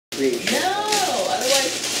spring chicken. No,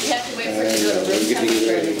 otherwise you have to wait for it to go to room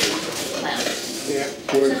temperature. Yeah,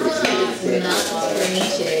 Not spring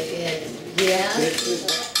chicken. Yeah.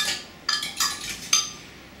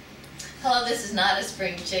 Hello, this is not a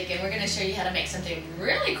spring chicken. We're going to show you how to make something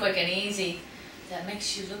really quick and easy that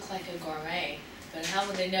makes you look like a gourmet. But how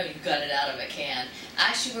would they know you got it out of a can?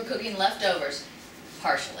 Actually, we're cooking leftovers,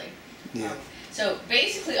 partially. Yeah. So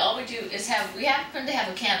basically all we do is we happen to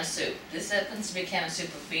have a can of soup. This happens to be a can of soup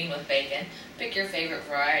of bean with bacon. Pick your favorite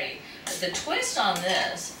variety. But the twist on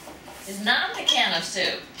this is not the can of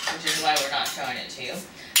soup, which is why we're not showing it to you.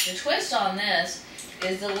 The twist on this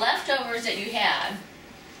is the leftovers that you had.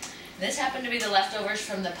 This happened to be the leftovers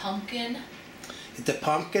from the pumpkin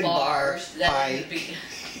bar pie.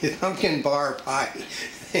 The pumpkin bar pie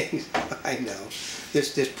thing. I know.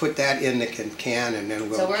 Just put that in the can and then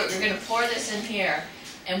we'll... So we're going to pour this in here.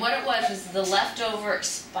 And what it was the leftover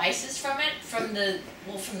spices from it, from the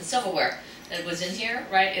silverware that was in here,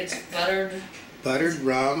 right? It's buttered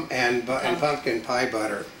rum and pumpkin pie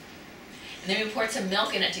butter. And then we poured some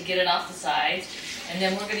milk in it to get it off the sides. And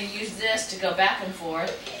then we're going to use this to go back and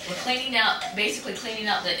forth. We're cleaning out, basically cleaning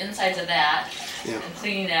out the insides of that. Yeah. And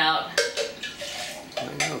cleaning out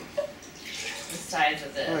the sides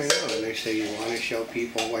of this. I know. And they say you want to show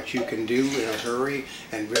people what you can do in a hurry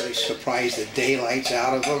and really surprise the daylights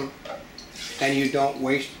out of them. And you don't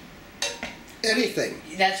waste anything.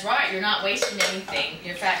 That's right. You're not wasting anything.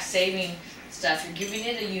 You're in fact saving stuff. You're giving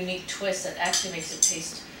it a unique twist that actually makes it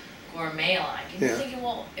taste gourmet-like. And you're thinking,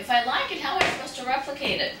 well, if I like it, how am I supposed to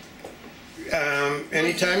replicate it?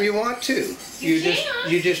 Anytime you want to. You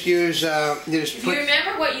just use If you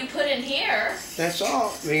remember what you put in here. That's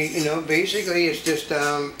all. I mean, you know, basically it's just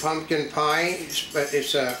pumpkin pie, but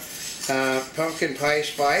it's pumpkin pie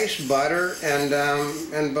spice, butter,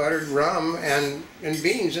 and buttered rum and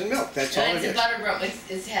beans and milk. That's all it is. It's buttered rum.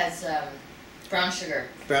 It has brown sugar.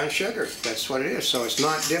 Brown sugar, that's what it is. So it's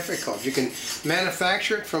not difficult. You can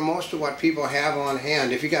manufacture it from most of what people have on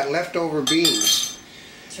hand. If you got leftover beans,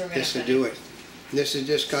 this will do it. This is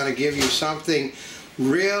just going to give you something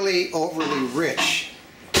really overly rich.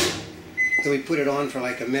 So we put it on for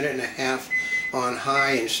like a minute and a half on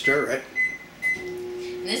high and stir it.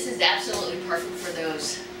 And this is absolutely perfect for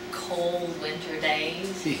those cold winter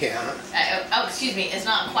days. Yeah. Oh, excuse me, it's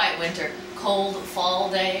not quite winter. Cold fall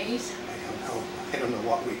days. I don't know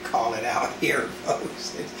what we call it out here,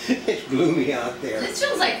 folks. It's gloomy out there. This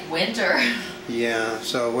feels like winter. Yeah,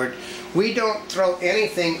 so we don't throw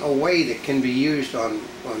anything away that can be used on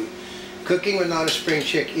Cooking Without a Spring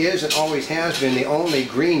Chick is and always has been the only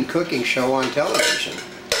green cooking show on television.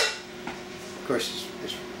 Of course,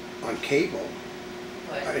 it's on cable.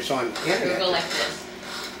 What? It's on internet. Google like this.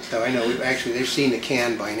 So I know they've seen the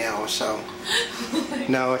can by now. So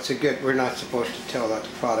no, it's a good. We're not supposed to tell about the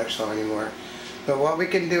products anymore. But what we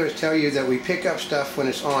can do is tell you that we pick up stuff when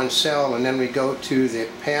it's on sale, and then we go to the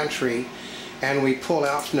pantry and we pull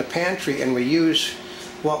out from the pantry and we use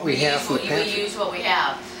what we have from the pantry. We use what we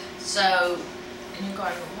have. So, and you're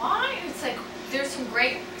going, why? It's like, there's some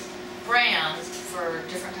great brands for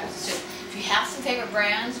different types of soup. If you have some favorite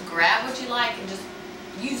brands, grab what you like and just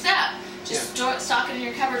use that. Just stock it in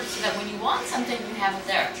your cupboard so that when you want something, you have it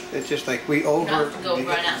there. It's just like you don't have to go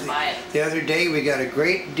run out and buy it. The other day we got a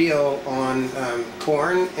great deal on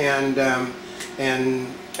corn and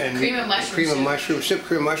cream of mushroom soup.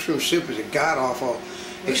 Cream of mushroom soup is a god-awful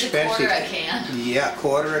expensive. $1 a can. Yeah,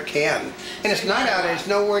 $1 a can. And it's not out. It's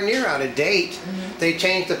nowhere near out of date. They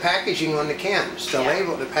changed the packaging on the cans, the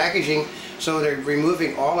label, the packaging. So they're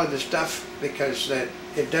removing all of the stuff because it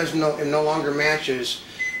no longer matches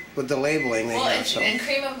with the labeling they have. And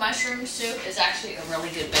cream of mushroom soup is actually a really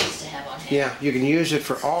good base to have on hand. Yeah, you can use it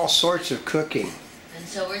for all sorts of cooking. And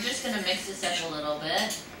so we're just going to mix this up a little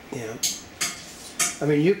bit. Yeah. I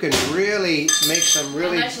mean, you can really make some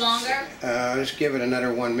really... How much longer? Let's give it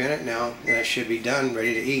another 1 minute now, and it should be done,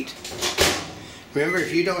 ready to eat. Remember,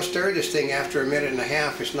 if you don't stir this thing after a minute and a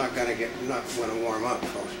half, it's not going to warm up,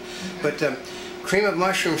 folks. But cream of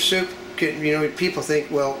mushroom soup, you know, people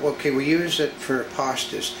think, well, okay, we use it for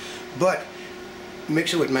pastas, but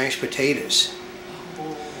mix it with mashed potatoes.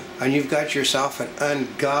 And you've got yourself an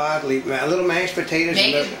ungodly, a little mashed potatoes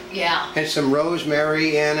and some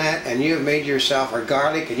rosemary in it, and you have made yourself, or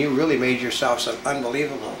garlic, and you really made yourself some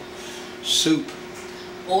unbelievable soup.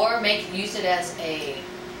 Or use it as a,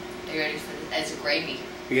 are you ready for this? As a gravy.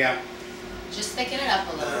 Yeah. Just thicken it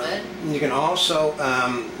up a little bit. You can also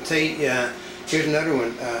here's another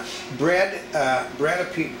one. Bread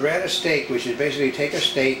a steak, which is basically take a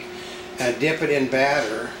steak, dip it in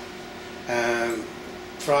batter,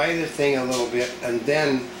 fry the thing a little bit, and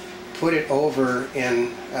then put it over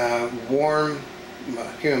in warm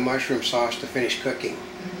cream of mushroom sauce to finish cooking.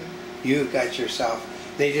 You got yourself.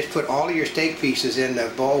 They just put all of your steak pieces in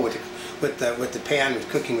the bowl with the pan with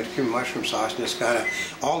cooking with cream of mushroom sauce, and it's gonna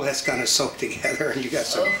all that's gonna soak together, and you got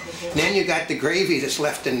some. And then you got the gravy that's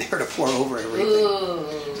left in there to pour over everything.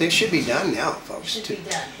 Ooh. They should be done now, folks. It should be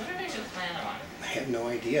done. What did I do plan on? I have no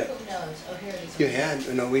idea. Who knows? Oh, here it is. You had?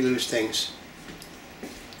 No, we lose things.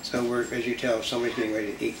 So we're, as you tell, somebody's getting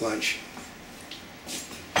ready to eat lunch.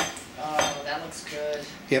 Oh, that looks good.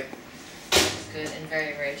 Yep. Looks good and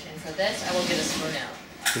very rich. And for this, I will get a spoon out.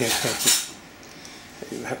 Yeah.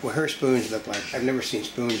 Well, her spoons look like, I've never seen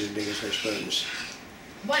spoons as big as her spoons.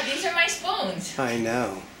 What? These are my spoons. I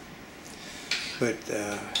know. But,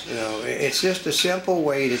 you know, it's just a simple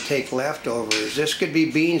way to take leftovers. This could be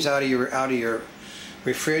beans out of your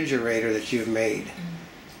refrigerator that you've made.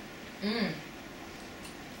 Mmm.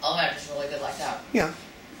 Oh, that is really good like that. Yeah.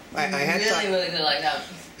 I had really good like that.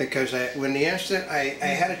 Because when the instant I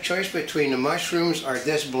had a choice between the mushrooms or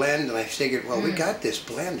this blend, and I figured, well, we got this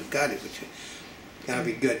blend, we've got it. It's gotta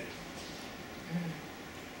be good.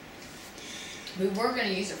 We were going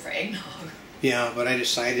to use it for eggnog. Yeah, but I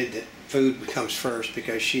decided that food comes first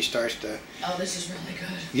because she starts to. Oh, this is really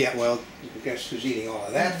good. Yeah, well, guess who's eating all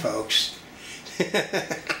of that, folks?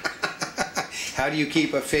 How do you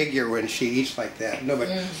keep a figure when she eats like that? No, but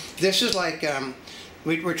this is like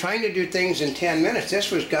we're trying to do things in 10 minutes. This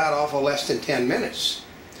was god awful less than 10 minutes.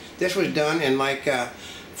 This was done in like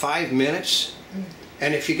 5 minutes.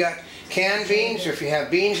 And if you got canned beans, or if you have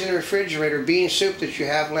beans in the refrigerator, bean soup that you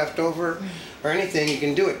have left over, or anything, you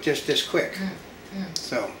can do it just this quick.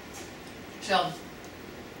 So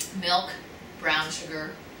milk, brown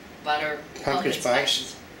sugar, butter, pumpkin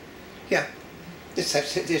spice. Yeah, it's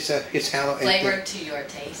how flavored to your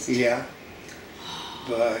taste. Yeah,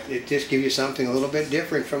 but it just gives you something a little bit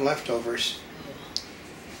different from leftovers.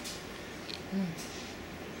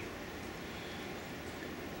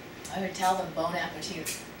 I would tell them bon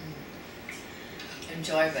appetit.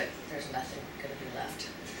 Enjoy, but there's nothing going to be left.